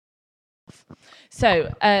enough. So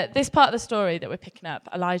this part of the story that we're picking up,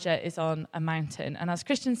 Elijah is on a mountain. And as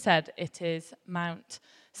Christian said, it is Mount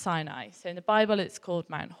Sinai. So in the Bible, it's called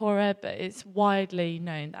Mount Horeb, but it's widely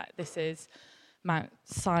known that this is Mount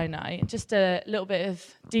Sinai. Just a little bit of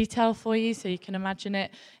detail for you so you can imagine it.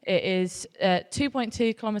 It is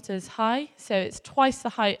 2.2 kilometers high, so it's twice the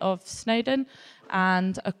height of Snowdon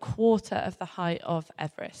and a quarter of the height of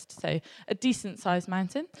Everest. So a decent-sized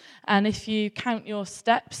mountain. And if you count your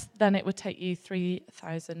steps, then it would take you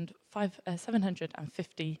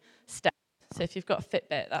 3,750 steps. So if you've got a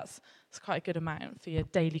Fitbit, that's quite a good amount for your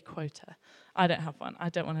daily quota. I don't have one. I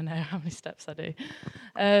don't want to know how many steps I do.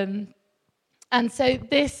 And so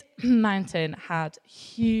this mountain had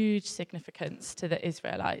huge significance to the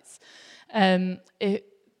Israelites.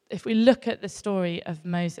 If we look at the story of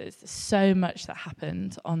Moses, there's so much that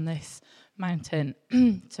happened on this mountain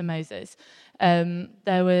to Moses.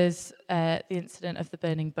 There was the incident of the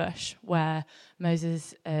burning bush, where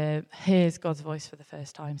Moses hears God's voice for the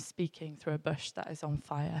first time, speaking through a bush that is on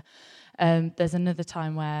fire. There's another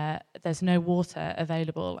time where there's no water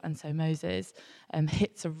available, and so Moses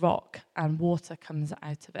hits a rock and water comes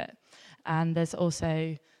out of it. And there's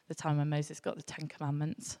also the time when Moses got the Ten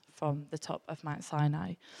Commandments from the top of Mount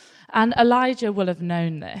Sinai. And Elijah will have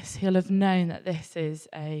known this. He'll have known that this is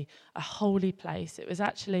a holy place. It was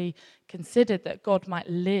actually considered that God might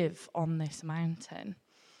live on this mountain.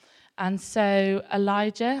 And so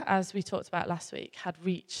Elijah, as we talked about last week, had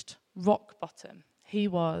reached rock bottom. He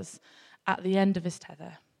was at the end of his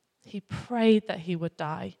tether. He prayed that he would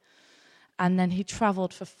die. And then he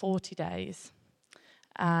traveled for 40 days.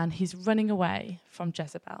 And he's running away from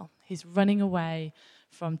Jezebel. He's running away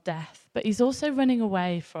from death. But he's also running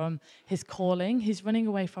away from his calling. He's running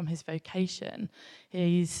away from his vocation.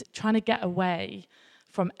 He's trying to get away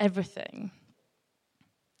from everything.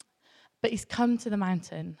 But he's come to the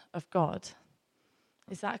mountain of God.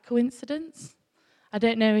 Is that a coincidence? I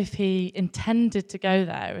don't know if he intended to go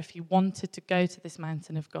there, if he wanted to go to this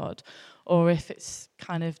mountain of God, or if it's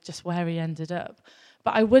kind of just where he ended up.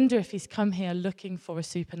 But I wonder if he's come here looking for a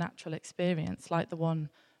supernatural experience like the one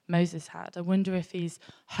Moses had. I wonder if he's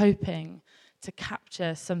hoping to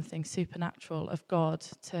capture something supernatural of God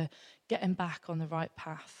to get him back on the right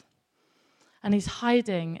path. And he's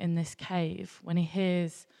hiding in this cave when he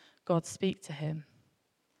hears God speak to him.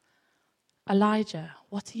 Elijah,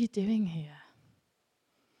 what are you doing here?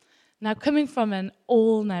 Now, coming from an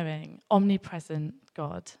all-knowing, omnipresent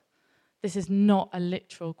God, this is not a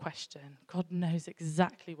literal question. God knows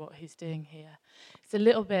exactly what he's doing here. It's a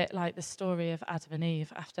little bit like the story of Adam and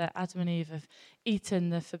Eve. After Adam and Eve have eaten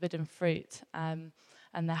the forbidden fruit, and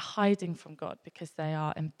they're hiding from God because they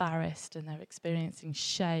are embarrassed and they're experiencing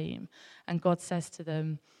shame. And God says to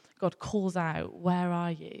them, God calls out, "Where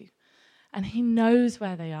are you?" And he knows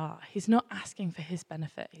where they are. He's not asking for his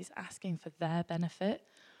benefit. He's asking for their benefit.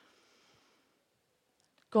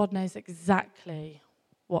 God knows exactly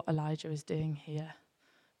what Elijah is doing here.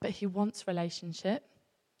 But he wants relationship.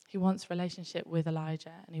 He wants relationship with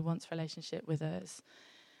Elijah, and he wants relationship with us.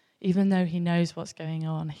 Even though he knows what's going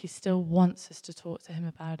on, he still wants us to talk to him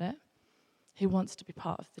about it. He wants to be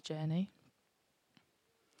part of the journey.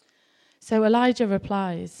 So Elijah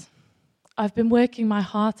replies, "I've been working my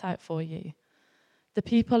heart out for you. The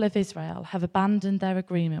people of Israel have abandoned their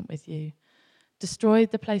agreement with you,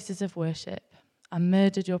 destroyed the places of worship, and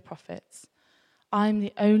murdered your prophets. I'm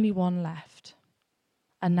the only one left,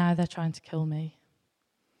 and now they're trying to kill me."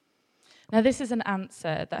 Now, this is an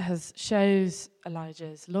answer that shows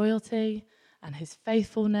Elijah's loyalty and his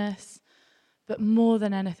faithfulness, but more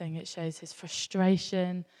than anything, it shows his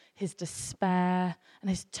frustration, his despair, and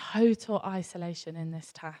his total isolation in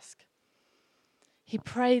this task. He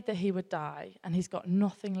prayed that he would die, and he's got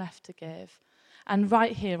nothing left to give. And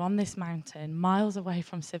right here on this mountain, miles away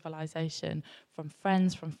from civilization, from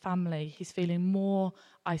friends, from family, he's feeling more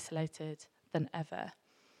isolated than ever.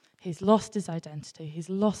 He's lost his identity. He's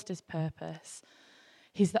lost his purpose.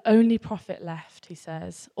 He's the only prophet left, he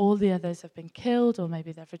says. All the others have been killed, or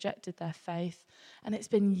maybe they've rejected their faith. And it's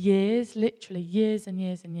been years, literally years and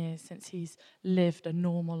years and years, since he's lived a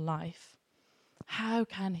normal life. How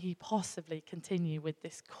can he possibly continue with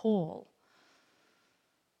this call?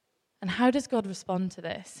 And how does God respond to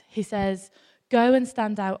this? He says, "Go and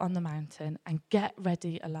stand out on the mountain and get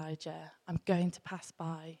ready, Elijah. I'm going to pass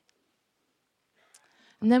by."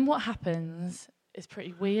 And then what happens is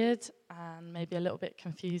pretty weird and maybe a little bit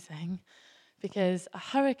confusing, because a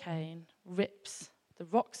hurricane rips the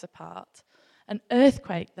rocks apart, an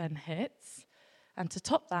earthquake then hits, and to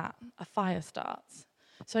top that, a fire starts.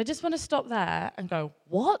 So I just want to stop there and go,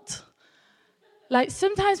 what? Like,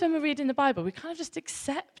 sometimes when we're reading the Bible, we kind of just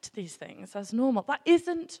accept these things as normal. That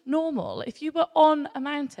isn't normal. If you were on a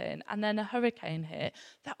mountain and then a hurricane hit,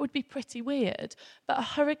 that would be pretty weird. But a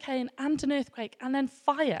hurricane and an earthquake and then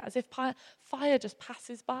fire, as if fire just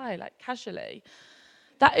passes by, like, casually,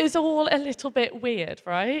 that is all a little bit weird,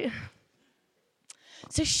 right?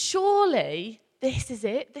 So surely this is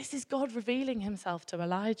it. This is God revealing himself to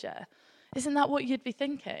Elijah. Isn't that what you'd be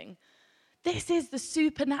thinking? This is the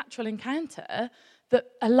supernatural encounter that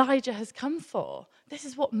Elijah has come for. This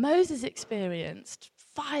is what Moses experienced.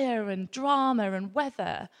 Fire and drama and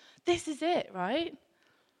weather. This is it, right?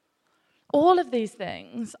 All of these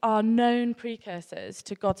things are known precursors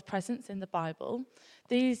to God's presence in the Bible.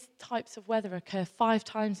 These types of weather occur 5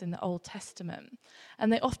 times in the Old Testament,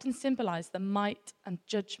 and they often symbolize the might and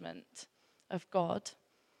judgment of God.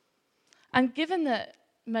 And given that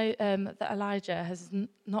that Elijah has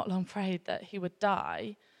not long prayed that he would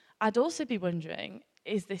die, I'd also be wondering,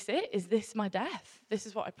 is this it? Is this my death? This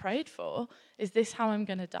is what I prayed for? Is this how I'm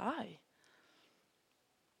going to die?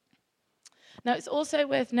 Now, it's also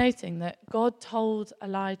worth noting that God told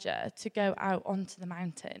Elijah to go out onto the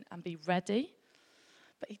mountain and be ready,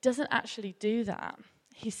 but he doesn't actually do that.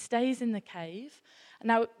 He stays in the cave.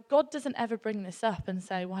 Now, God doesn't ever bring this up and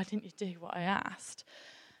say, why didn't you do what I asked?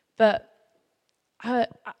 But I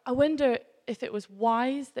wonder if it was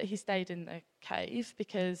wise that he stayed in the cave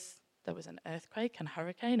because there was an earthquake and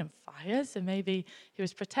hurricane and fire, so maybe he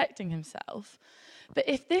was protecting himself. But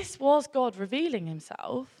if this was God revealing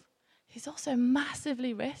himself, he's also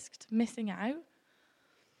massively risked missing out.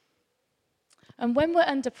 And when we're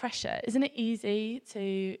under pressure, isn't it easy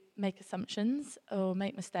to make assumptions or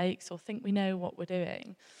make mistakes or think we know what we're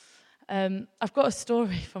doing? I've got a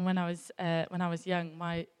story from when I was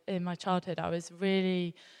young. In my childhood, I was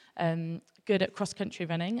really good at cross-country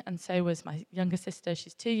running, and so was my younger sister.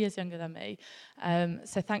 She's 2 years younger than me.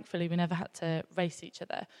 So thankfully, we never had to race each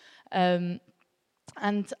other.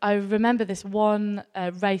 And I remember this one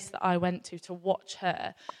race that I went to watch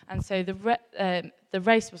her. And so the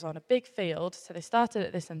race was on a big field. So they started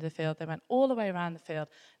at this end of the field. They went all the way around the field.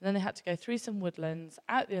 And then they had to go through some woodlands,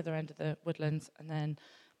 out the other end of the woodlands, and then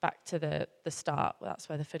back to the start. Well, that's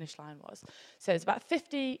where the finish line was. So it's about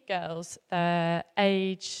 50 girls. They're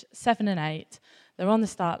age 7 and 8. They're on the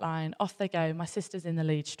start line. Off they go. My sister's in the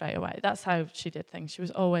lead straight away. That's how she did things. She was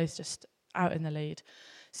always just out in the lead.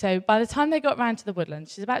 So by the time they got round to the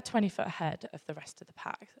woodlands, she's about 20 foot ahead of the rest of the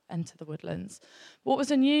pack into the woodlands. What was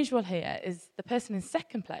unusual here is the person in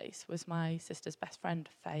second place was my sister's best friend,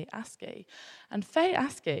 Faye Askey. And Faye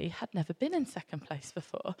Askey had never been in second place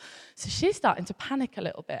before. So she's starting to panic a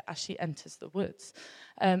little bit as she enters the woods.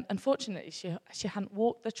 Unfortunately, she hadn't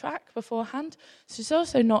walked the track beforehand. So she's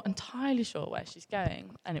also not entirely sure where she's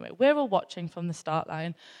going. Anyway, we're all watching from the start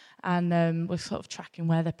line. And we're sort of tracking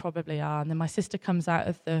where they probably are. And then my sister comes out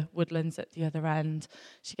of the woodlands at the other end.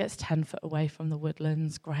 She gets 10 foot away from the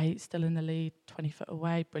woodlands. Great, still in the lead. 20 foot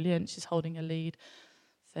away, brilliant. She's holding a lead.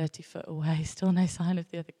 30 foot away, still no sign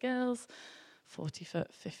of the other girls. 40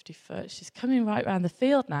 foot, 50 foot. She's coming right round the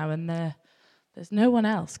field now, and there's no one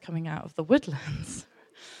else coming out of the woodlands.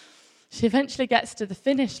 She eventually gets to the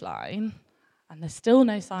finish line, and there's still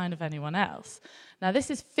no sign of anyone else. Now,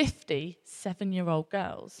 this is 50 7-year-old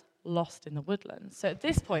girls lost in the woodlands. So at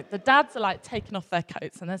this point, the dads are like taking off their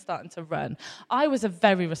coats and they're starting to run. I was a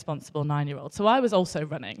very responsible 9-year-old, so I was also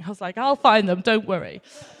running. I was like, I'll find them, don't worry.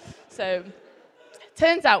 So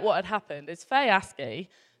turns out what had happened is Faye Askey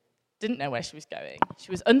didn't know where she was going.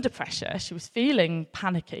 She was under pressure. She was feeling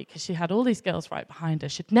panicky because she had all these girls right behind her.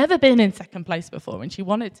 She'd never been in second place before, and she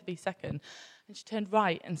wanted to be second. And she turned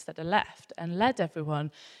right instead of left and led everyone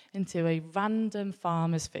into a random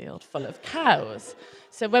farmer's field full of cows.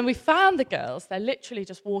 So when we found the girls, they're literally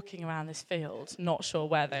just walking around this field, not sure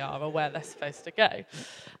where they are or where they're supposed to go.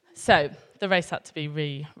 So the race had to be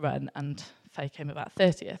rerun, and Faye came about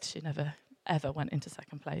 30th. She never, ever went into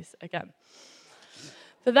second place again.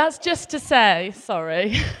 But that's just to say,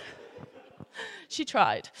 sorry, she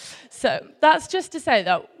tried. So that's just to say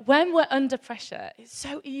that when we're under pressure, it's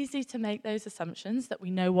so easy to make those assumptions that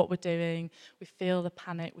we know what we're doing, we feel the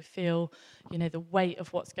panic, we feel, the weight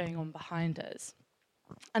of what's going on behind us.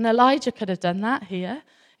 And Elijah could have done that here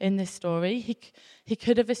in this story. He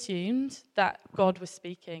could have assumed that God was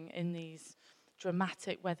speaking in these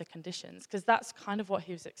dramatic weather conditions, because that's kind of what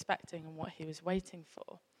he was expecting and what he was waiting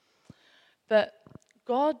for. But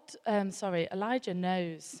Elijah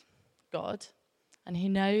knows God, and he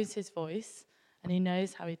knows his voice, and he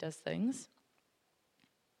knows how he does things.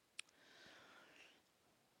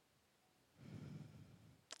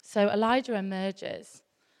 So Elijah emerges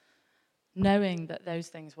knowing that those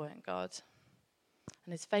things weren't God.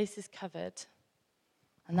 and his face is covered.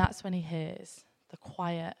 And that's when he hears the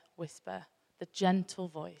quiet whisper, the gentle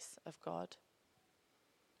voice of God.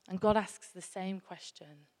 And God asks the same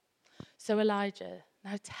question. So Elijah,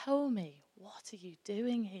 now tell me, what are you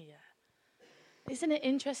doing here? Isn't it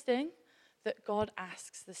interesting that God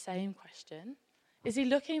asks the same question? Is he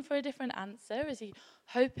looking for a different answer? Is he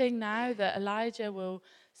hoping now that Elijah will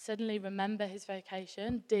suddenly remember his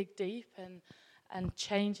vocation, dig deep and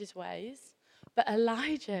change his ways? But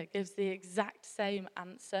Elijah gives the exact same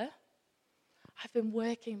answer. I've been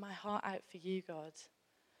working my heart out for you, God,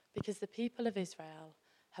 because the people of Israel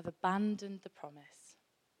have abandoned the promise.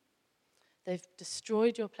 They've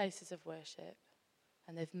destroyed your places of worship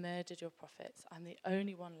and they've murdered your prophets. I'm the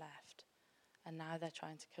only one left, and now they're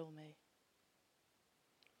trying to kill me.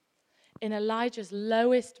 In Elijah's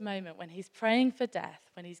lowest moment, when he's praying for death,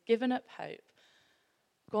 when he's given up hope,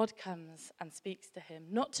 God comes and speaks to him,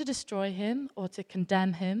 not to destroy him or to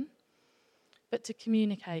condemn him, but to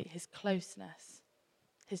communicate his closeness,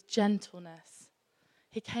 his gentleness.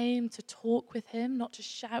 He came to talk with him, not to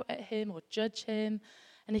shout at him or judge him,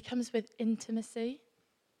 and he comes with intimacy.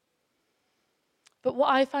 But what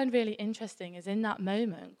I find really interesting is in that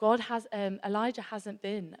moment, Elijah hasn't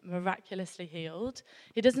been miraculously healed.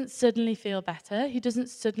 He doesn't suddenly feel better. He doesn't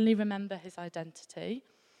suddenly remember his identity.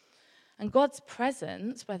 And God's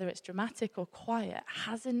presence, whether it's dramatic or quiet,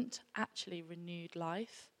 hasn't actually renewed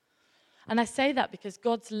life. And I say that because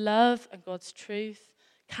God's love and God's truth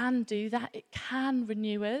can do that. It can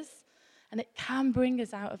renew us, and it can bring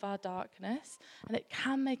us out of our darkness, and it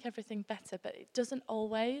can make everything better, but it doesn't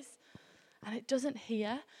always. And it doesn't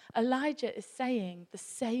here. Elijah is saying the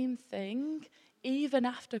same thing even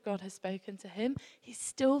after God has spoken to him. He's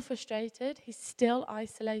still frustrated. He's still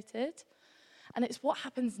isolated. And it's what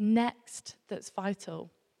happens next that's vital.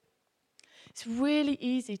 It's really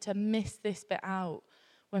easy to miss this bit out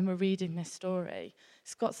when we're reading this story.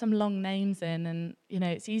 It's got some long names in, and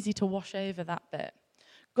it's easy to wash over that bit.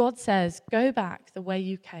 God says, go back the way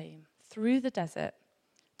you came, through the desert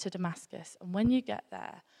to Damascus. And when you get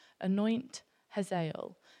there, anoint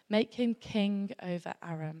Hazael, make him king over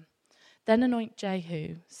Aram. Then anoint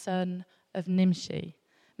Jehu, son of Nimshi,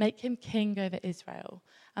 make him king over Israel.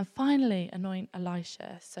 And finally anoint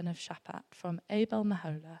Elisha, son of Shaphat, from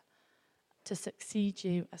Abel-Meholah, to succeed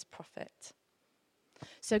you as prophet.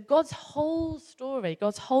 So God's whole story,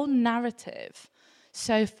 God's whole narrative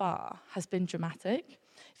so far has been dramatic.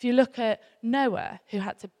 If you look at Noah, who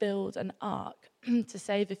had to build an ark to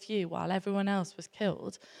save a few while everyone else was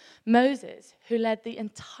killed, Moses, who led the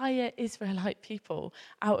entire Israelite people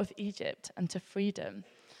out of Egypt and to freedom.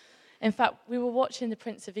 In fact, we were watching The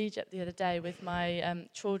Prince of Egypt the other day with my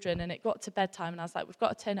children, and it got to bedtime, and I was like, we've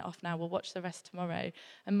got to turn it off now, we'll watch the rest tomorrow.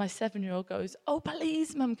 And my 7-year-old goes, oh,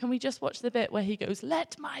 please, Mum, can we just watch the bit where he goes,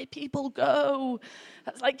 let my people go?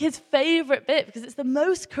 That's like his favourite bit, because it's the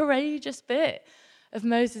most courageous bit of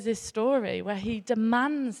Moses' story, where he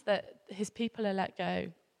demands that his people are let go.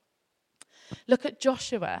 Look at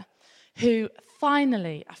Joshua, who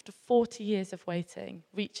finally, after 40 years of waiting,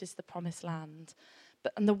 reaches the promised land.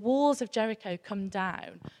 And the walls of Jericho come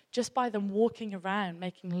down just by them walking around,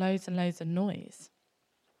 making loads and loads of noise.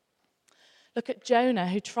 Look at Jonah,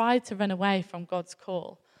 who tried to run away from God's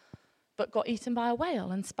call, but got eaten by a whale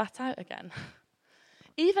and spat out again.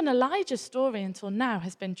 Even Elijah's story until now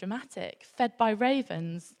has been dramatic, fed by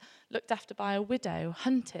ravens, looked after by a widow,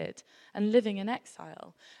 hunted, and living in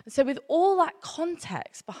exile. And so with all that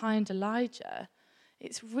context behind Elijah,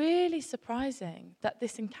 it's really surprising that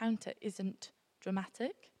this encounter isn't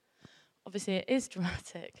dramatic. Obviously it is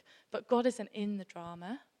dramatic, but God isn't in the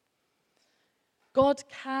drama. God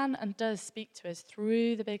can and does speak to us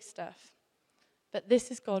through the big stuff, but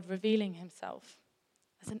this is God revealing himself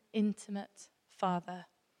as an intimate Father,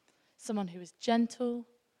 someone who is gentle,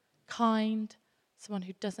 kind, someone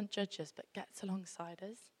who doesn't judge us but gets alongside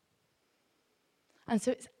us. And so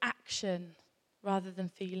it's action rather than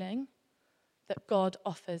feeling that God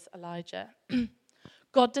offers Elijah.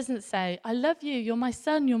 God doesn't say, I love you, you're my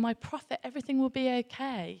son, you're my prophet, everything will be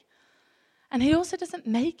okay. And he also doesn't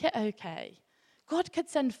make it okay. God could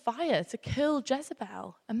send fire to kill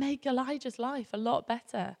Jezebel and make Elijah's life a lot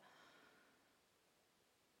better.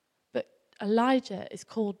 But Elijah is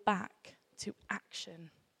called back to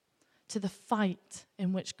action, to the fight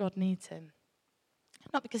in which God needs him.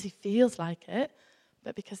 Not because he feels like it,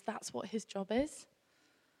 but because that's what his job is.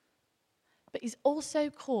 But he's also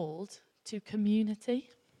called to community.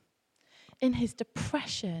 In his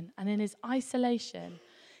depression and in his isolation,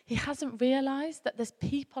 he hasn't realized that there's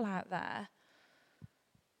people out there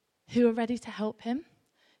who are ready to help him,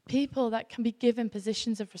 people that can be given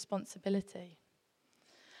positions of responsibility.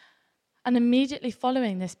 And immediately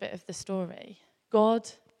following this bit of the story, God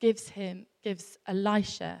gives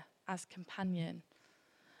Elisha as companion.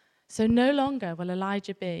 So no longer will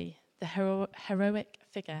Elijah be the heroic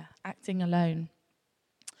figure acting alone.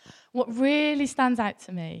 What really stands out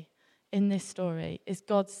to me in this story is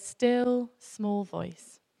God's still, small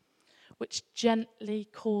voice, which gently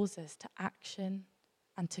calls us to action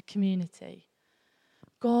and to community.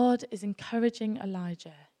 God is encouraging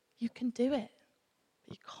Elijah. You can do it,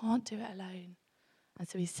 but you can't do it alone. And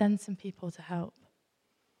so he sends some people to help.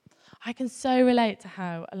 I can so relate to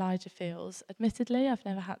how Elijah feels. Admittedly, I've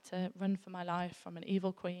never had to run for my life from an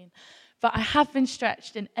evil queen, but I have been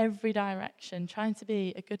stretched in every direction, trying to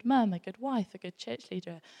be a good mum, a good wife, a good church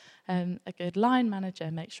leader, a good line manager,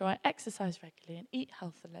 make sure I exercise regularly and eat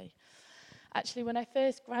healthily. Actually, when I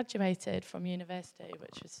first graduated from university,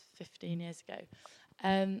 which was 15 years ago,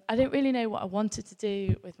 I didn't really know what I wanted to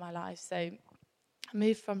do with my life, so I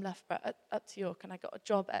moved from Loughborough up to York, and I got a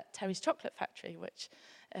job at Terry's Chocolate Factory, which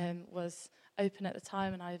was open at the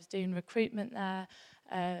time, and I was doing recruitment there.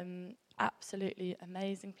 Absolutely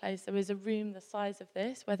amazing place. There was a room the size of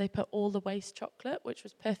this where they put all the waste chocolate, which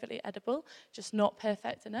was perfectly edible, just not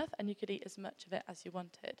perfect enough, and you could eat as much of it as you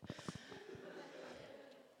wanted.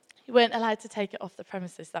 You weren't allowed to take it off the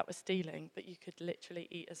premises, that was stealing, but you could literally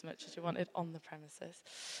eat as much as you wanted on the premises.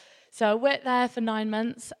 So I worked there for 9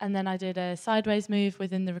 months, and then I did a sideways move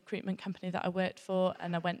within the recruitment company that I worked for,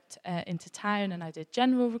 and I went into town and I did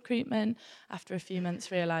general recruitment. After a few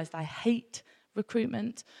months, realised I hate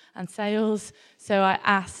recruitment and sales, so I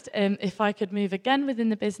asked if I could move again within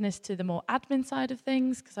the business to the more admin side of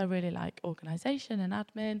things, because I really like organisation and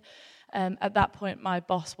admin. At that point, my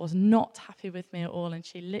boss was not happy with me at all, and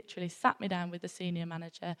she literally sat me down with the senior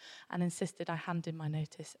manager and insisted I hand in my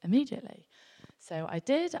notice immediately. So I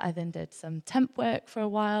did. I then did some temp work for a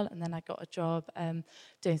while, and then I got a job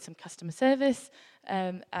doing some customer service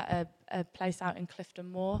at a place out in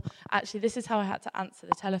Clifton Moor. Actually, this is how I had to answer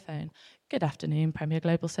the telephone. Good afternoon, Premier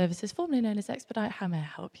Global Services, formerly known as Expedite. How may I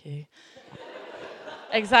help you?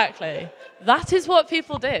 Exactly. That is what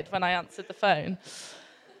people did when I answered the phone.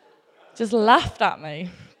 Just laughed at me.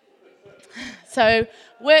 So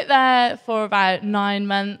worked there for about 9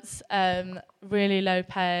 months, really low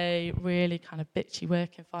pay, really kind of bitchy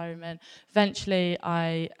work environment. Eventually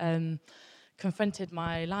I confronted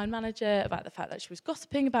my line manager about the fact that she was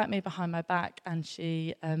gossiping about me behind my back, and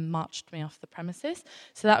she marched me off the premises.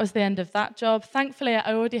 So that was the end of that job. Thankfully,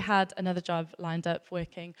 I already had another job lined up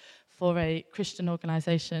working for a Christian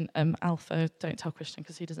organisation, Alpha. Don't tell Christian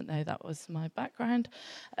because he doesn't know that was my background.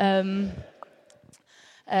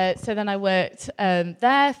 So then I worked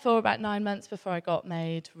there for about 9 months before I got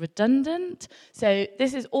made redundant. So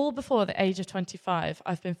this is all before the age of 25.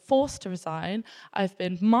 I've been forced to resign. I've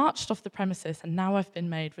been marched off the premises, and now I've been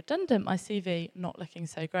made redundant. My CV not looking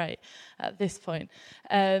so great at this point.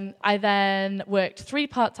 I then worked 3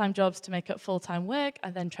 part-time jobs to make up full-time work.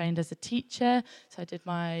 I then trained as a teacher. So I did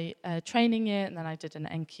my training year, and then I did an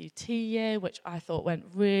NQT year, which I thought went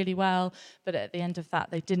really well. But at the end of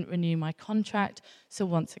that, they didn't renew my contract. So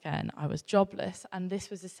once again, I was jobless. And this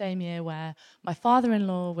was the same year where my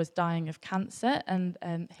father-in-law was dying of cancer, and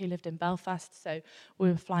he lived in Belfast. So we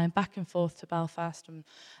were flying back and forth to Belfast.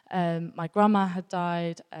 And my grandma had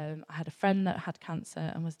died. I had a friend that had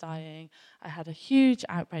cancer and was dying. I had a huge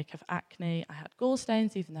outbreak of acne. I had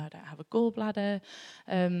gallstones, even though I don't have a gallbladder.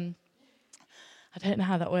 I don't know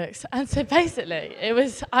how that works. And so basically,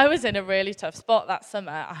 I was in a really tough spot that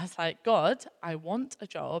summer. I was like, God, I want a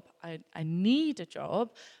job. I need a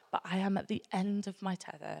job, but I am at the end of my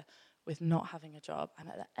tether with not having a job. I'm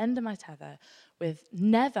at the end of my tether with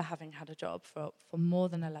never having had a job for more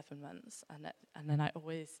than 11 months. And then I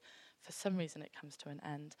always, for some reason, it comes to an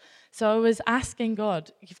end. So I was asking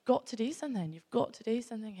God, you've got to do something. You've got to do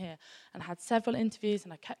something here. And I had several interviews,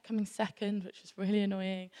 and I kept coming second, which was really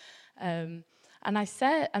annoying. And I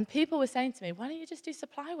said, and people were saying to me, why don't you just do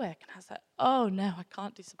supply work? And I was like, oh no, I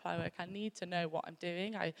can't do supply work. I need to know what I'm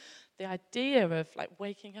doing. The idea of like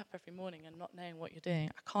waking up every morning and not knowing what you're doing,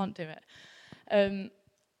 I can't do it.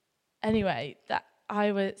 Anyway,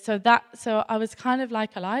 I was kind of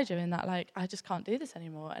like Elijah in that, like, I just can't do this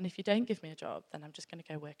anymore. And if you don't give me a job, then I'm just going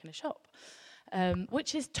to go work in a shop.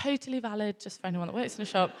 Which is totally valid just for anyone that works in a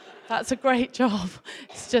shop. That's a great job.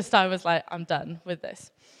 It's just I was like, I'm done with this.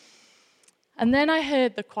 And then I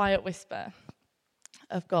heard the quiet whisper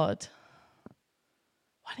of God,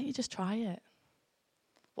 why don't you just try it?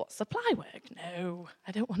 What, supply work? No,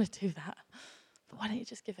 I don't want to do that. But why don't you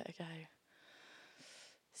just give it a go?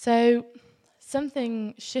 So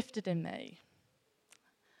something shifted in me.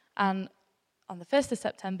 And on the 1st of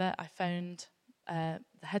September, I phoned the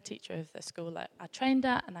head teacher of the school that I trained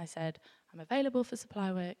at, and I said, I'm available for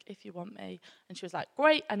supply work if you want me. And she was like,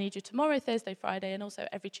 great, I need you tomorrow, Thursday, Friday, and also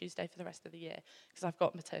every Tuesday for the rest of the year, because I've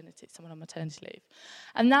got someone on maternity leave.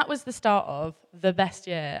 And that was the start of the best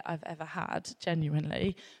year I've ever had,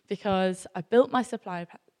 genuinely, because I built my supply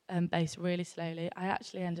base really slowly. I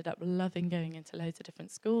actually ended up loving going into loads of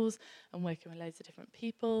different schools and working with loads of different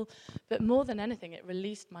people. But more than anything, it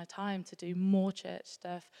released my time to do more church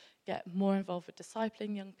stuff, get more involved with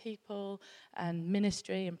discipling young people and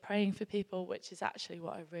ministry and praying for people, which is actually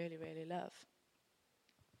what I really, really love.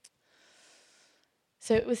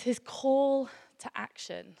 So it was his call to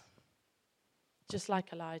action. Just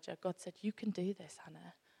like Elijah, God said, you can do this,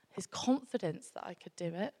 Hannah. His confidence that I could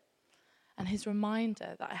do it, and his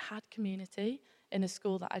reminder that I had community in a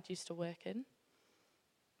school that I'd used to work in.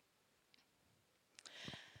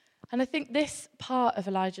 And I think this part of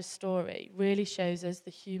Elijah's story really shows us the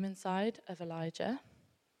human side of Elijah.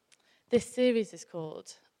 This series is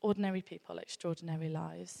called Ordinary People, Extraordinary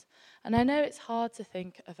Lives. And I know it's hard to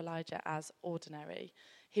think of Elijah as ordinary.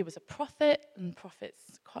 He was a prophet, and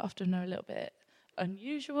prophets quite often are a little bit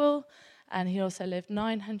unusual. And he also lived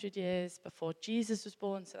 900 years before Jesus was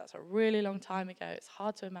born, so that's a really long time ago. It's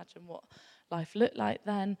hard to imagine what life looked like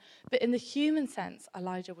then. But in the human sense,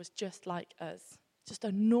 Elijah was just like us, just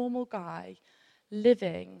a normal guy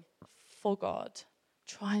living for God,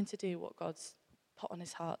 trying to do what God's put on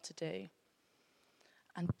his heart to do.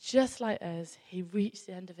 And just like us, he reached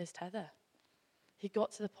the end of his tether. He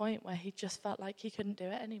got to the point where he just felt like he couldn't do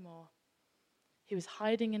it anymore. He was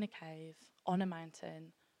hiding in a cave, on a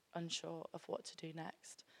mountain, unsure of what to do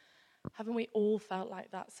next. Haven't we all felt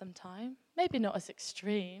like that sometime? Maybe not as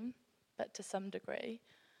extreme, but to some degree.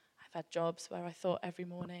 I've had jobs where I thought every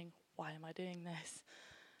morning, why am I doing this?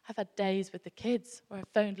 I've had days with the kids where I've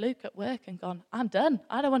phoned Luke at work and gone, I'm done.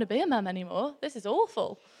 I don't want to be a mum anymore. This is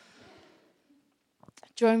awful.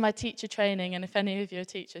 During my teacher training, and if any of you are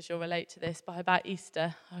teachers, you'll relate to this, by about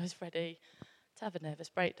Easter, I was ready to have a nervous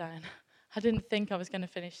breakdown. I didn't think I was going to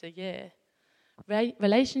finish the year.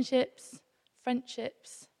 Relationships,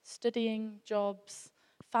 friendships, studying, jobs,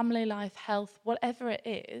 family life, health, whatever it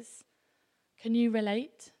is, can you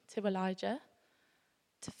relate to Elijah?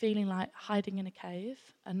 To feeling like hiding in a cave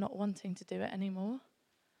and not wanting to do it anymore?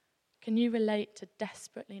 Can you relate to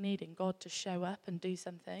desperately needing God to show up and do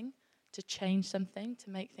something, to change something, to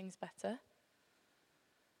make things better?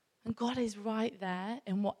 And God is right there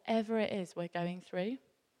in whatever it is we're going through.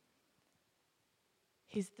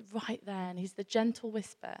 He's right there, and he's the gentle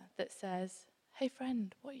whisper that says, hey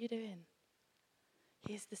friend, what are you doing?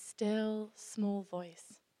 He's the still, small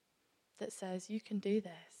voice that says, you can do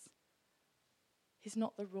this. He's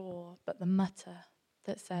not the roar, but the mutter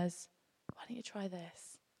that says, why don't you try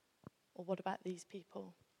this? Or what about these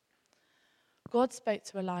people? God spoke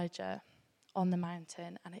to Elijah on the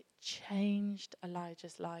mountain, and it changed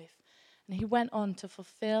Elijah's life. And he went on to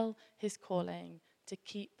fulfill his calling to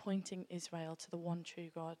keep pointing Israel to the one true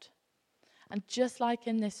God. And just like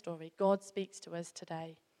in this story, God speaks to us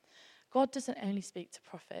today. God doesn't only speak to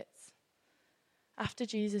prophets. After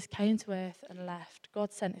Jesus came to earth and left,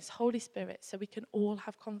 God sent his Holy Spirit so we can all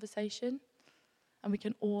have conversation and we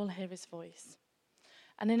can all hear his voice.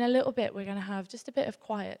 And in a little bit, we're going to have just a bit of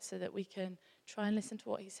quiet so that we can try and listen to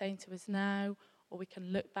what he's saying to us now, or we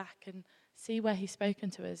can look back and see where he's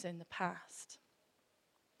spoken to us in the past.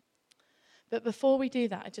 But before we do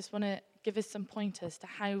that, I just want to give us some pointers to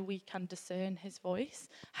how we can discern his voice.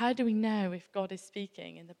 How do we know if God is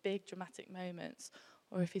speaking in the big dramatic moments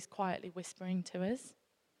or if he's quietly whispering to us?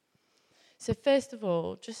 So first of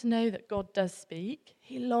all, just know that God does speak.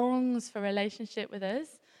 He longs for a relationship with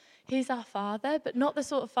us. He's our Father, but not the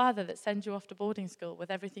sort of Father that sends you off to boarding school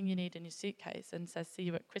with everything you need in your suitcase and says, see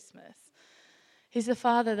you at Christmas. He's the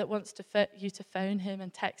Father that wants you to phone him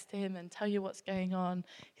and text him and tell you what's going on.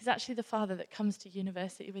 He's actually the Father that comes to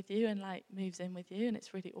university with you and moves in with you, and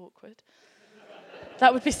it's really awkward.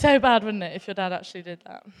 That would be so bad, wouldn't it, if your dad actually did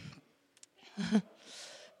that?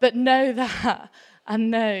 But know that,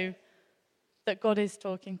 and know that God is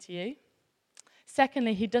talking to you.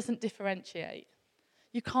 Secondly, he doesn't differentiate.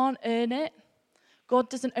 You can't earn it. God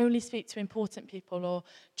doesn't only speak to important people or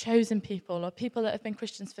chosen people or people that have been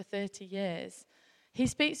Christians for 30 years. He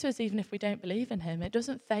speaks to us even if we don't believe in him. It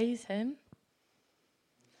doesn't faze him.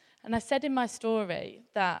 And I said in my story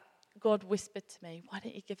that God whispered to me, why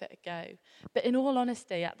don't you give it a go? But in all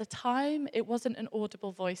honesty, at the time, it wasn't an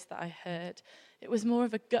audible voice that I heard. It was more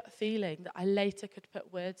of a gut feeling that I later could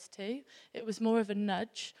put words to. It was more of a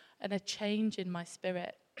nudge and a change in my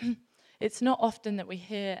spirit. It's not often that we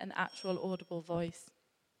hear an actual audible voice.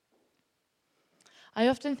 I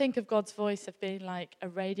often think of God's voice of being like a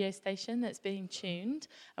radio station that's being tuned.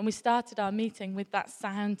 And we started our meeting with that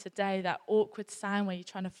sound today, that awkward sound where you're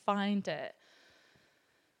trying to find it.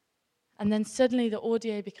 And then suddenly the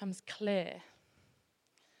audio becomes clear.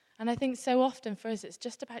 And I think so often for us, it's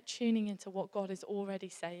just about tuning into what God is already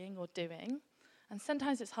saying or doing. And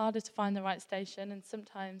sometimes it's harder to find the right station, and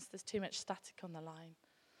sometimes there's too much static on the line.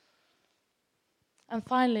 And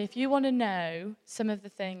finally, if you want to know some of the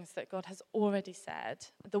things that God has already said,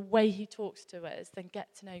 the way he talks to us, then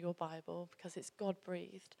get to know your Bible, because it's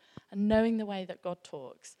God-breathed. And knowing the way that God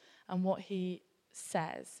talks and what he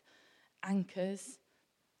says anchors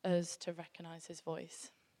us to recognize his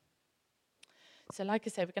voice. So like I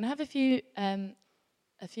said, we're going to have a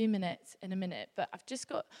few minutes in a minute, but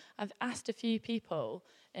I've asked a few people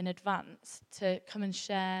in advance to come and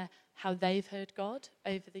share how they've heard God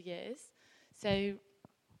over the years. So,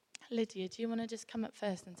 Lydia, do you want to just come up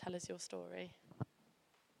first and tell us your story?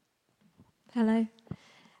 Hello.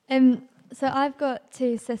 So I've got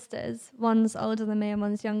two sisters. One's older than me and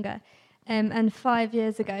one's younger. And 5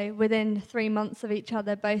 years ago, within 3 months of each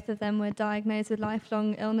other, both of them were diagnosed with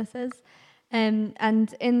lifelong illnesses.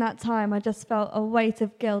 And in that time, I just felt a weight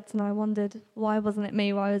of guilt, and I wondered, why wasn't it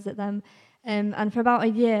me? Why was it them? And for about a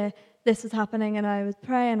year, this was happening, and I would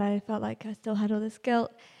pray, and I felt like I still had all this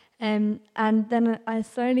guilt. And then I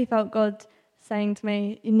slowly felt God saying to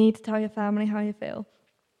me, you need to tell your family how you feel.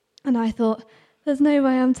 And I thought, there's no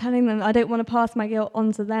way I'm telling them. I don't want to pass my guilt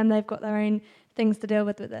on to them. They've got their own things to deal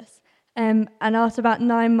with this. And after about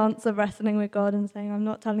 9 months of wrestling with God and saying, I'm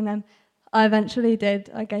not telling them, I eventually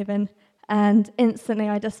did. I gave in. And instantly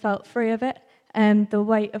I just felt free of it. And the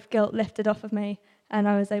weight of guilt lifted off of me. And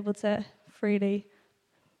I was able to freely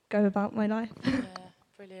go about my life. Yeah,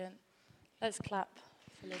 brilliant. Let's clap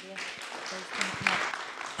for Lydia.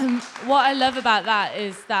 What I love about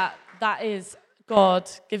that is God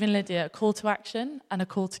giving Lydia a call to action and a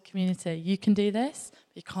call to community. You can do this,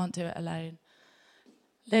 but you can't do it alone.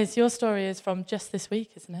 Liz, your story is from just this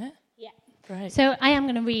week, isn't it? Yeah. Great. So I am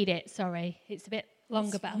going to read it, sorry. It's a bit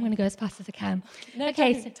longer, but I'm going to go as fast as I can. No,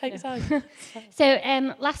 okay, take time. So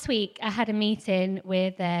last week I had a meeting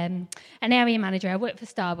with an area manager. I work for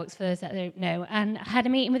Starbucks, for those that don't know, and I had a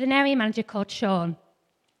meeting with an area manager called Sean,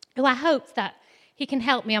 who I hoped that he can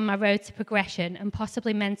help me on my road to progression and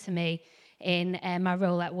possibly mentor me in my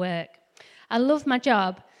role at work. I love my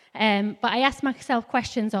job, but I ask myself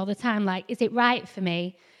questions all the time, like, is it right for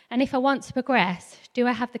me? And if I want to progress, do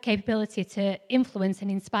I have the capability to influence and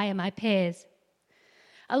inspire my peers?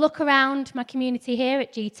 I look around my community here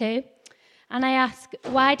at G2, and I ask,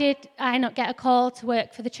 why did I not get a call to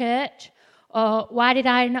work for the church? Or why did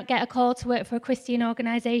I not get a call to work for a Christian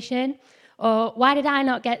organisation? Or why did I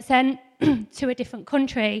not get sent to a different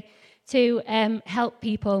country to help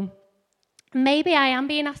people? Maybe I am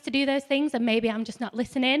being asked to do those things, and maybe I'm just not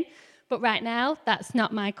listening, but right now, that's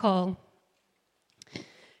not my call.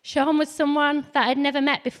 Sean was someone that I'd never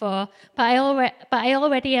met before, but I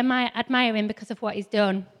already admire him because of what he's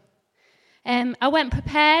done. I went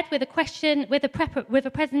prepared with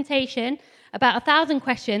a presentation, about 1,000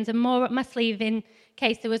 questions and more up my sleeve in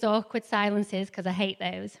case there was awkward silences, because I hate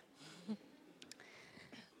those.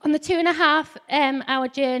 On the 2.5 hour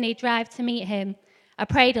journey drive to meet him, I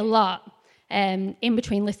prayed a lot, in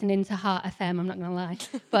between listening to Heart FM, I'm not going to lie.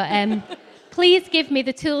 But please give me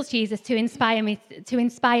the tools, Jesus, to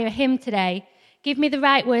inspire him today. Give me the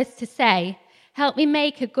right words to say. Help me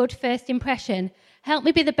make a good first impression. Help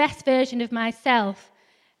me be the best version of myself.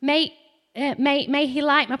 May he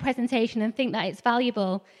like my presentation and think that it's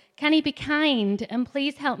valuable. Can he be kind? And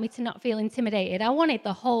please help me to not feel intimidated. I wanted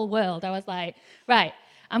the whole world. I was like, right,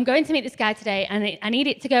 I'm going to meet this guy today, and I need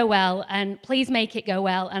it to go well, and please make it go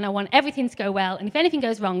well, and I want everything to go well, and if anything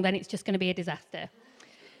goes wrong, then it's just going to be a disaster.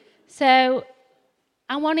 So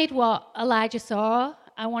I wanted what Elijah saw.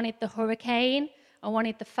 I wanted the hurricane. I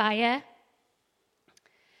wanted the fire.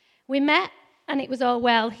 We met, and it was all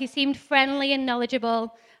well. He seemed friendly and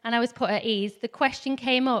knowledgeable, and I was put at ease. The question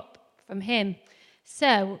came up from him.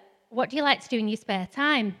 So, what do you like to do in your spare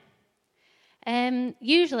time?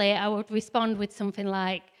 Usually I would respond with something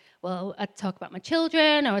like, well, I'd talk about my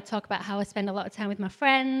children, or I'd talk about how I spend a lot of time with my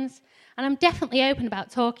friends. And I'm definitely open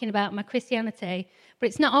about talking about my Christianity, but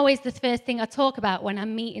it's not always the first thing I talk about when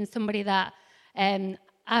I'm meeting somebody that I'm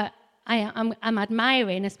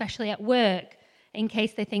admiring, especially at work, in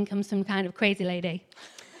case they think I'm some kind of crazy lady.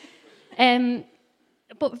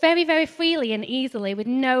 But very, very freely and easily, with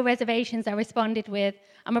no reservations, I responded with,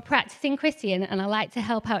 I'm a practicing Christian and I like to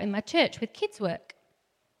help out in my church with kids' work.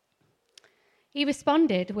 He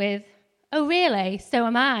responded with, oh really, so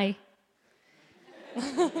am I.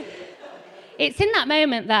 it's in that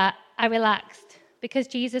moment that I relaxed because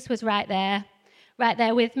Jesus was right there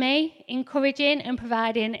with me, encouraging and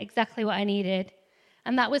providing exactly what I needed.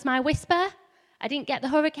 And that was my whisper. I didn't get the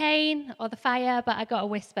hurricane or the fire, but I got a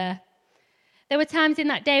whisper. There were times in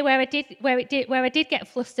that day where I did get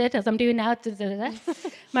flustered, as I'm doing now.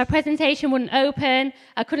 My presentation wouldn't open.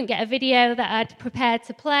 I couldn't get a video that I'd prepared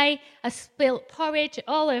to play. I spilt porridge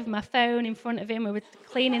all over my phone in front of him. We were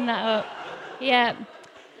cleaning that up. Yeah.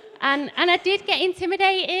 And I did get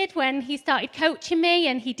intimidated when he started coaching me,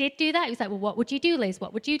 and he did do that. He was like, well, what would you do, Liz?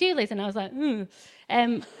 What would you do, Liz? And I was like,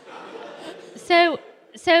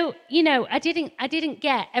 So, you know, I didn't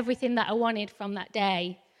get everything that I wanted from that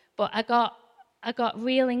day, but I got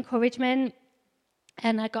real encouragement,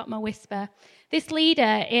 and I got my whisper. This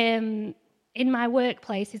leader in my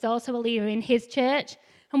workplace is also a leader in his church,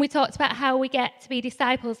 and we talked about how we get to be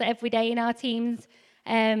disciples every day in our teams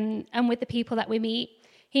and with the people that we meet.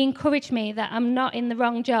 He encouraged me that I'm not in the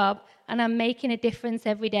wrong job and I'm making a difference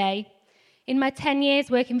every day. In my 10 years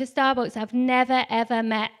working for Starbucks, I've never, ever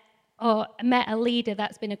met a leader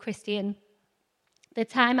that's been a Christian. The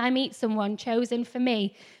time I meet someone chosen for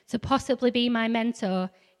me to possibly be my mentor,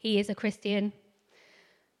 he is a Christian.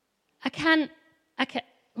 I can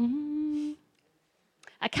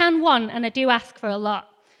want, and I do ask for a lot,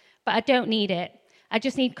 but I don't need it. I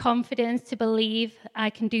just need confidence to believe I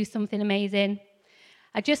can do something amazing.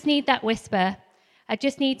 I just need that whisper. I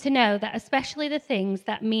just need to know that especially the things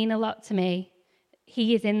that mean a lot to me,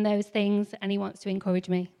 he is in those things and he wants to encourage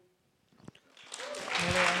me.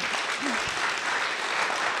 Brilliant.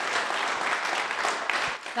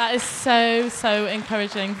 That is so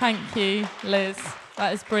encouraging. Thank you, Liz.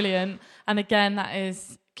 That is brilliant. And again, that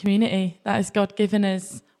is community. That is God giving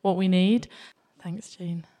us what we need. Thanks,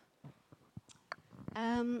 Jean.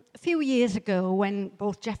 A few years ago, when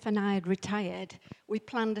both Jeff and I had retired, we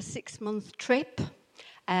planned a 6-month trip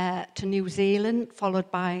to New Zealand, followed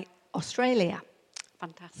by Australia.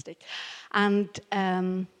 Fantastic. And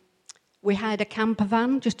we hired a camper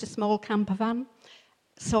van, just a small camper van,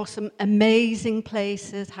 saw some amazing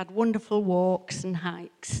places, had wonderful walks and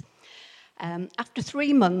hikes. After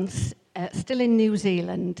 3 months, still in New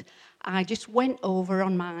Zealand, I just went over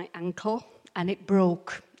on my ankle and it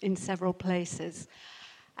broke in several places.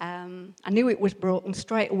 I knew it was broken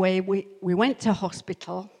straight away. We went to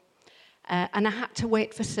hospital and I had to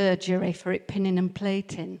wait for surgery for it pinning and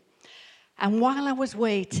plating. And while I was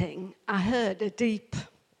waiting, I heard a deep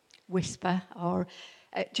whisper or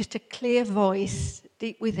just a clear voice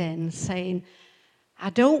deep within saying, I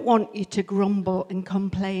don't want you to grumble and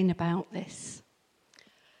complain about this.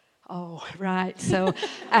 Oh, right. So,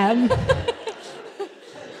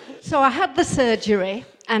 so I had the surgery,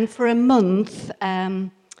 and for a month, I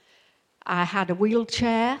had a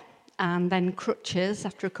wheelchair and then crutches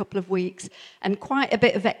after a couple of weeks, and quite a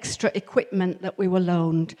bit of extra equipment that we were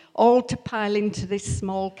loaned, all to pile into this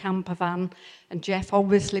small camper van, and Jeff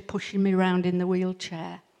obviously pushing me around in the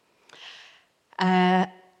wheelchair.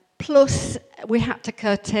 Plus, we had to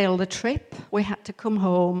curtail the trip. We had to come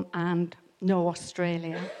home and no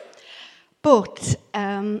Australia. But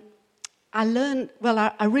I learned, well,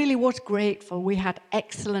 I really was grateful. We had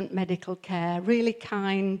excellent medical care, really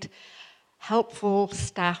kind, helpful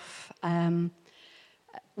staff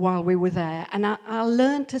while we were there. And I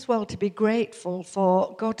learned as well to be grateful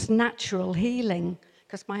for God's natural healing,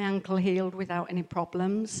 because my ankle healed without any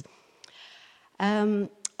problems.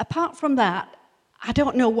 Apart from that, I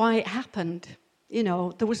don't know why it happened. You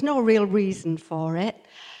know, there was no real reason for it.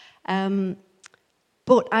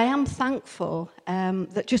 But I am thankful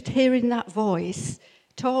that just hearing that voice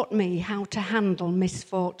taught me how to handle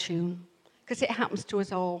misfortune, because it happens to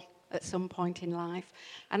us all at some point in life.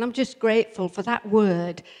 And I'm just grateful for that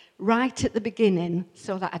word right at the beginning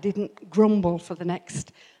so that I didn't grumble for the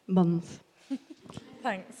next month.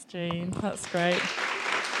 Thanks, Jean. That's great.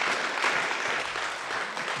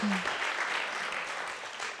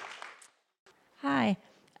 Hi.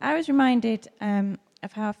 I was reminded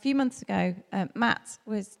of how a few months ago Matt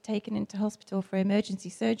was taken into hospital for emergency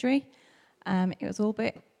surgery. It was all a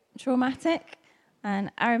bit traumatic. And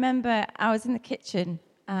I remember I was in the kitchen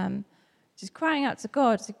just crying out to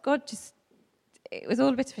God. So God just, it was all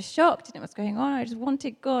a bit of a shock, didn't know what's going on. I just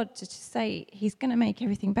wanted God to just say, he's going to make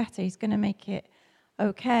everything better. He's going to make it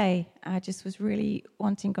okay. I just was really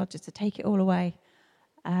wanting God just to take it all away.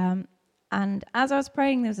 And as I was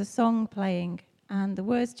praying, there was a song playing, and the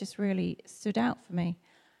words just really stood out for me.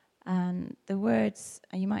 And the words,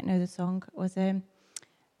 you might know the song, was,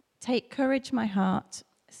 take courage, my heart,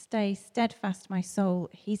 stay steadfast, my soul,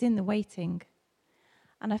 he's in the waiting.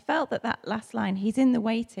 And I felt that last line, he's in the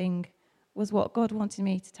waiting, was what God wanted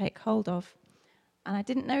me to take hold of. And I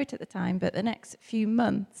didn't know it at the time, but the next few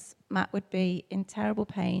months, Matt would be in terrible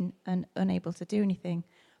pain and unable to do anything.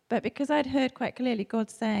 But because I'd heard quite clearly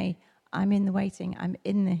God say, I'm in the waiting, I'm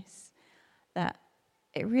in this, that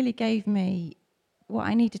it really gave me what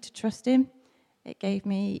I needed to trust him. It gave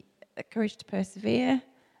me the courage to persevere.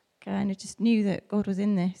 Kind of just knew that God was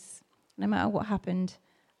in this. No matter what happened,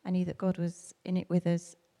 I knew that God was in it with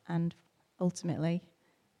us, and ultimately,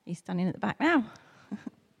 he's standing at the back now.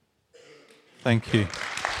 Thank you.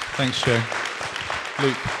 Thanks, Joe.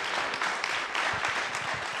 Luke.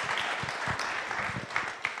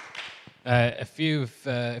 A few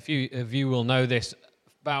of you will know this.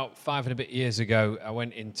 About 5 and a bit years ago, I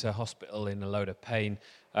went into hospital in a load of pain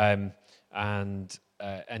and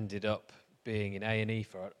ended up being in A&E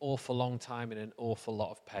for an awful long time in an awful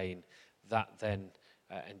lot of pain. That then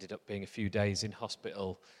ended up being a few days in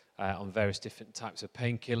hospital on various different types of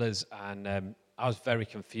painkillers, and I was very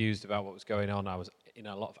confused about what was going on. I was in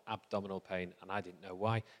a lot of abdominal pain, and I didn't know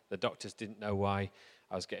why. The doctors didn't know why.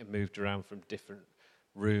 I was getting moved around from different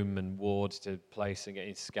room and wards to place and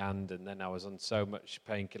getting scanned, and then I was on so much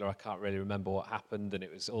painkiller I can't really remember what happened, and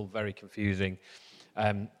it was all very confusing.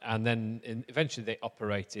 And then eventually they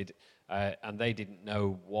operated, and they didn't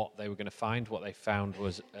know what they were going to find. What they found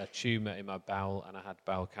was a tumour in my bowel, and I had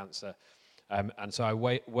bowel cancer. And so I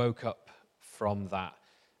woke up from that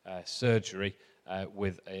surgery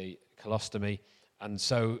with a colostomy. And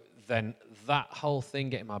so then that whole thing,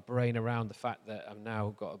 getting my brain around the fact that I've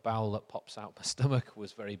now got a bowel that pops out my stomach,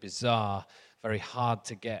 was very bizarre, very hard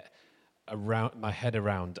to get around my head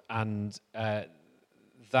around. And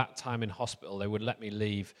that time in hospital, they would let me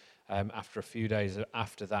leave after a few days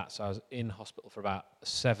after that. So I was in hospital for about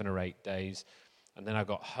 7 or 8 days, and then I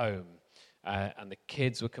got home. And the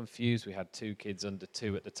kids were confused. We had 2 kids under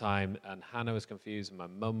 2 at the time, and Hannah was confused, and my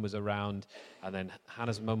mum was around, and then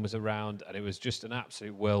Hannah's mum was around, and it was just an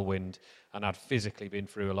absolute whirlwind, and I'd physically been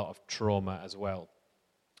through a lot of trauma as well.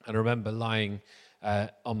 And I remember lying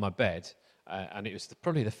on my bed, and it was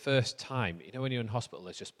probably the first time, you know, when you're in hospital,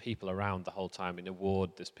 there's just people around the whole time. In a ward,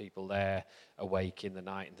 there's people there awake in the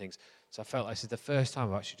night and things. So I felt like this is the first time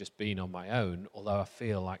I've actually just been on my own, although I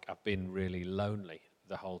feel like I've been really lonely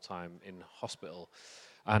the whole time in hospital.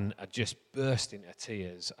 And I just burst into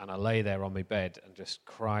tears, and I lay there on my bed and just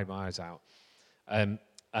cried my eyes out.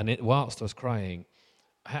 Whilst I was crying,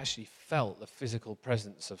 I actually felt the physical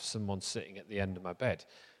presence of someone sitting at the end of my bed.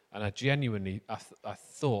 And I genuinely, I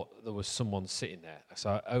thought there was someone sitting there. So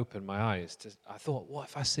I opened my eyes. I thought, what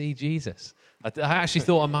if I see Jesus? I actually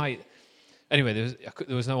thought I might. Anyway,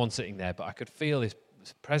 there was no one sitting there, but I could feel his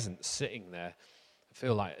presence sitting there. I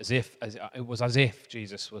feel like it was as if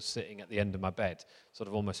Jesus was sitting at the end of my bed. Sort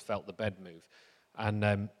of almost felt the bed move.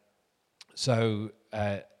 And so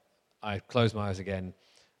I closed my eyes again,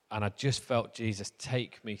 and I just felt Jesus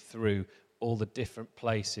take me through all the different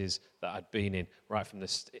places that I'd been in, right from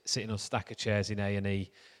sitting on a stack of chairs in A&E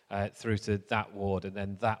through to that ward, and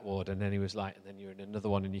then he was like, and then you're in another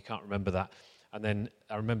one and you can't remember that. And then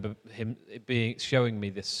I remember him showing me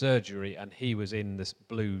this surgery, and he was in this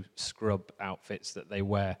blue scrub outfits that they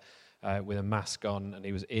wear with a mask on, and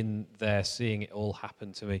he was in there seeing it all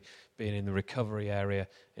happen to me, being in the recovery area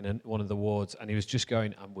in one of the wards, and he was just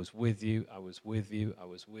going, I was with you, I was with you, I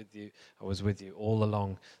was with you, I was with you, all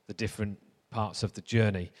along the different parts of the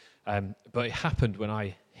journey. But it happened when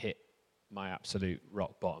I hit my absolute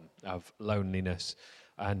rock bottom of loneliness,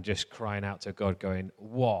 and just crying out to God, going,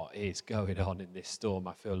 what is going on in this storm?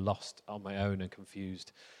 I feel lost on my own and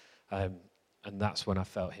confused. And that's when I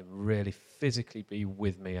felt him really physically be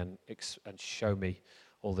with me and show me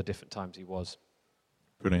all the different times he was.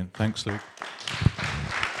 Brilliant. Thanks, Luke.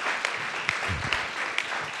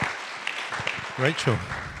 Rachel.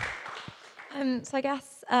 So I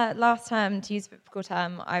guess last term, to use a biblical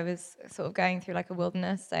term, I was sort of going through like a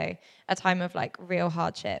wilderness, so a time of like real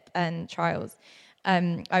hardship and trials.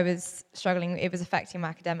 I was struggling, it was affecting my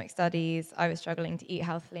academic studies. I was struggling to eat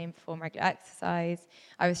healthily and perform regular exercise.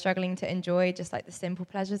 I was struggling to enjoy just like the simple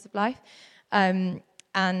pleasures of life. And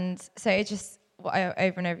so it just,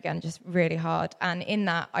 over and over again, just really hard. And in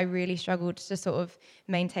that, I really struggled to sort of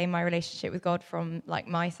maintain my relationship with God from like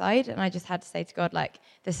my side. And I just had to say to God, like,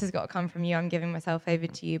 this has got to come from you. I'm giving myself over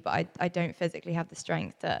to you, but I don't physically have the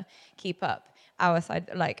strength to keep up our side,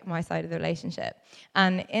 like my side of the relationship.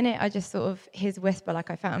 And in it, I just sort of, his whisper, like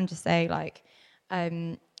I found him just say, like,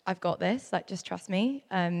 I've got this, like, just trust me.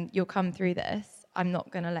 You'll come through this. I'm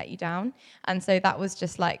not going to let you down. And so that was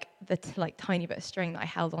just like the tiny bit of string that I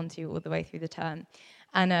held onto all the way through the term.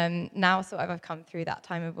 And now sort of I've come through that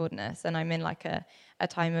time of wilderness, and I'm in like a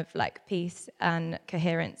time of like peace and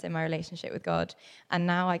coherence in my relationship with God. And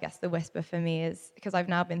now I guess the whisper for me is, because I've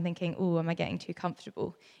now been thinking, oh, am I getting too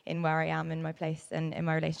comfortable in where I am in my place and in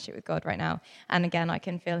my relationship with God right now? And again, I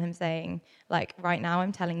can feel him saying, like, right now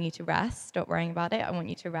I'm telling you to rest, stop worrying about it. I want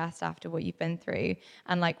you to rest after what you've been through.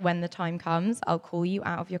 And like when the time comes, I'll call you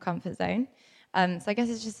out of your comfort zone. So I guess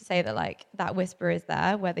it's just to say that like that whisper is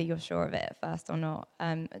there, whether you're sure of it at first or not.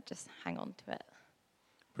 Just hang on to it.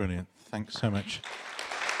 Brilliant. Thanks so much.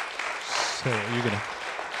 So, you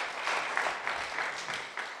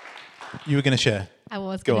were going to share? I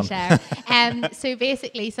was Go going to share. So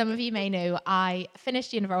basically, some of you may know I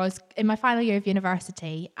finished university. I was in my final year of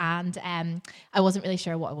university, and I wasn't really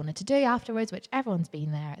sure what I wanted to do afterwards, which everyone's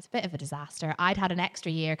been there. It's a bit of a disaster. I'd had an extra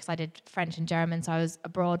year because I did French and German, so I was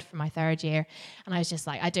abroad for my third year, and I was just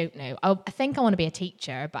like, I don't know. I think I want to be a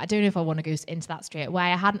teacher, but I don't know if I want to go into that straight away.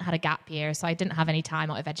 I hadn't had a gap year, so I didn't have any time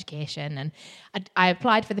out of education, and I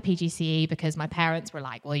applied for the PGCE because my parents were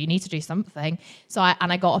like, well, you need to do something. So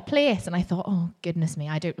I got a place, and I thought, oh, goodness me,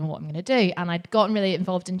 I don't know what I'm going to do. And I'd gotten really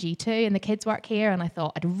involved in G2 and the kids work here, and I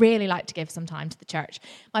thought I'd really like to give some time to the church.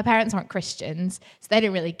 My parents aren't Christians, so they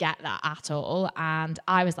didn't really get that at all. And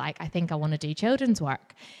I was like, I think I want to do children's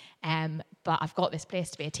work. But I've got this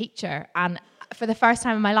place to be a teacher. And for the first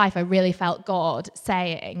time in my life, I really felt God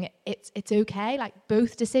saying, it's okay, like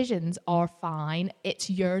both decisions are fine, it's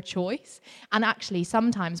your choice. And actually,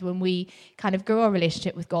 sometimes when we kind of grow our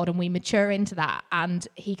relationship with God and we mature into that, and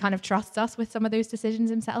he kind of trusts us with some of those decisions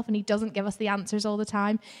himself, and he doesn't give us the answers all the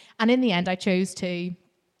time. And in the end, I chose to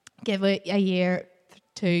give a year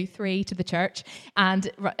 2, 3 to the church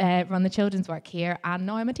and run the children's work here, and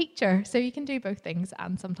now I'm a teacher, so you can do both things,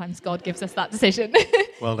 and sometimes God gives us that decision.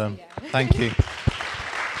 Well done. Yeah. Thank you.